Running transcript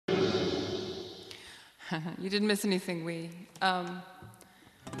You didn't miss anything,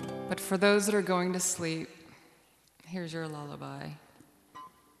 but for those that are going to sleep, here's your lullaby.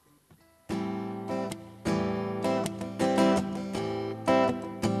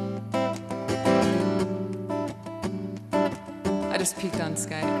 I just peeked on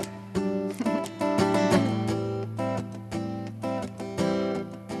Skype.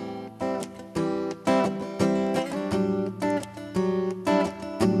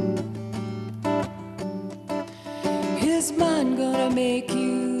 Is mine gonna make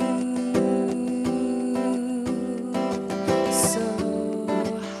you so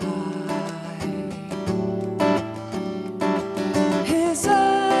high? His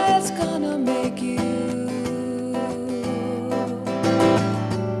eyes gonna make you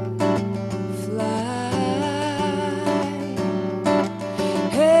fly.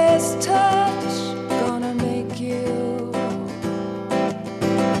 His touch gonna make you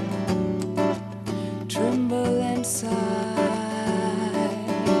tremble inside.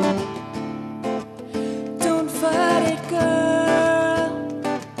 Don't fight it, girl,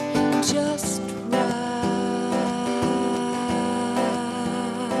 just ride.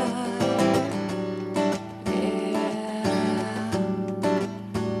 Yeah,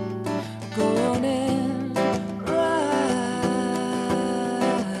 go on and ride.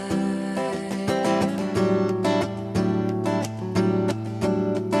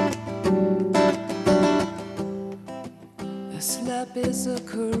 A slap is a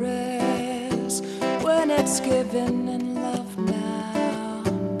caress when it's given in love now.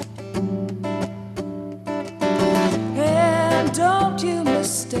 And don't you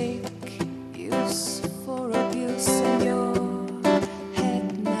mistake use for abuse in your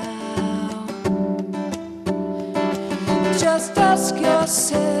head now. Just ask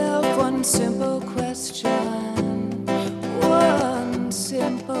yourself one simple question. One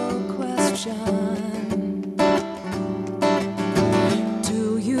simple question.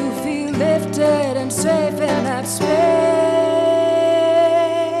 Lifted and safe in that space.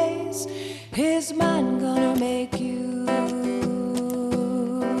 Is mine gonna make you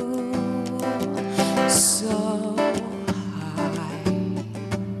so high?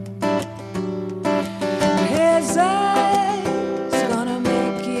 His eyes gonna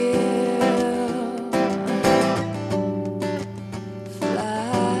make you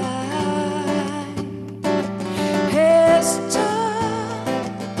fly. His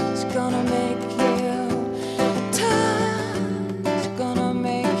touch gonna make you touch, gonna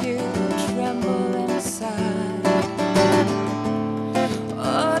make you tremble inside.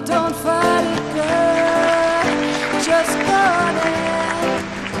 Oh, don't fight it, girl, just go on and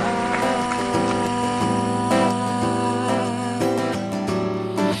ride.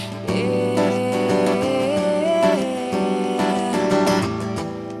 Yeah.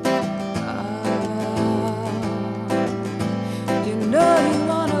 You know you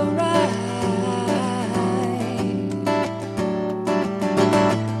wanna ride.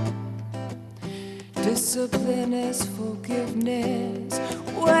 Discipline is forgiveness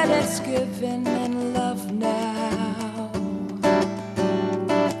when it's given in love now.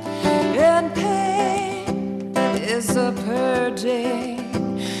 And pain is a purging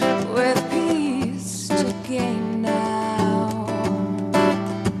with peace to gain now.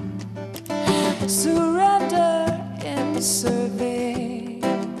 Surrender in serving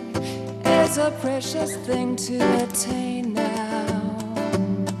is a precious thing to attain now.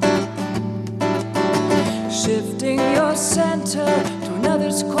 Shifting your center to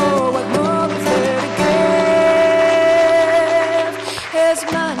another's core with more there to give. Is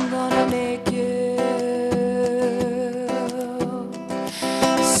mine gonna make you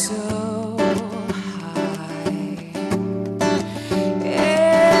so high?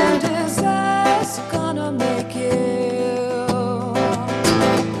 And his eyes gonna make you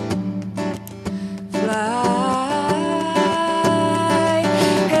fly.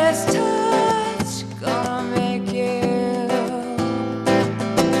 His touch gonna make you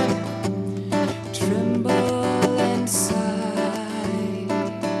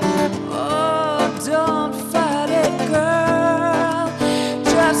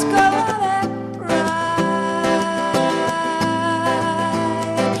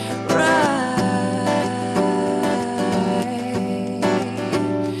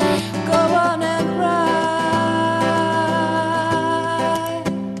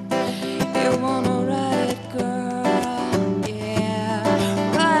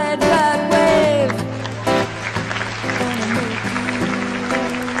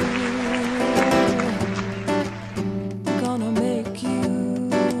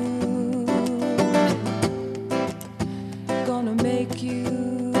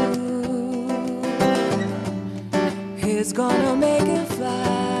is gonna make it fly.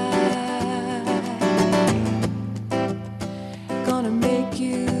 Gonna make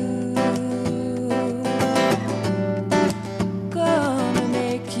you, gonna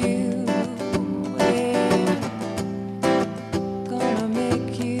make you, yeah. Gonna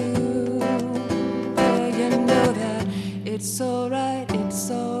make you, yeah. You know that it's alright,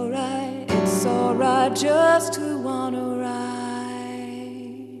 it's alright, it's alright just to wanna ride.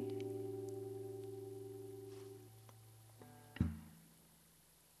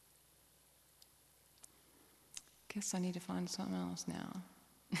 Guess I need to find something else now.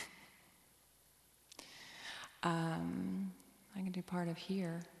 I can do part of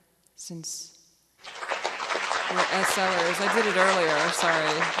Here, since we're SLers. I did it earlier,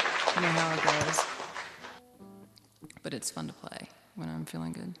 sorry. You know how it goes. But it's fun to play when I'm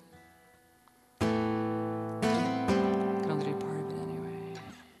feeling good. I can only do part of it anyway.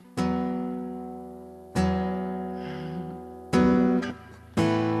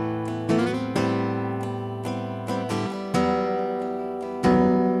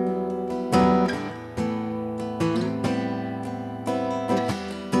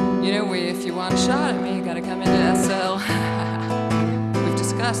 You know, if you want a shot at me, you gotta come into SL. We've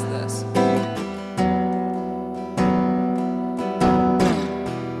discussed this.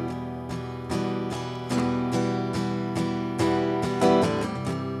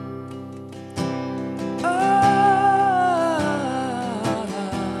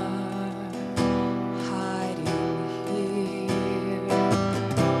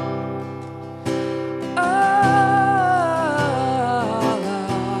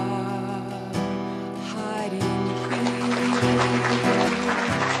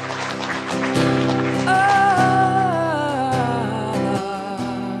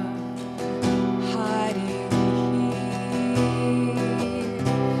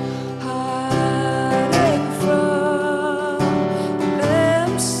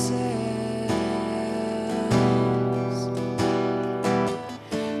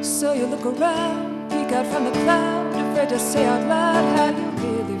 So you look around, peek out from the cloud, afraid to say out loud how you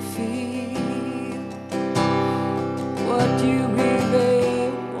really feel, what you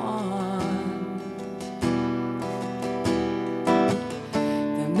really want.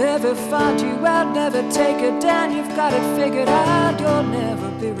 They'll never find you out, never take it down. You've got it figured out, you'll never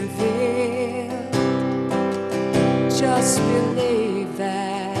be revealed. Just believe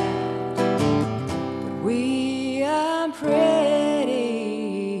that, but we are pretty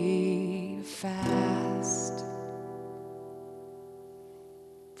fast.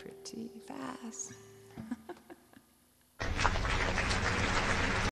 Pretty fast.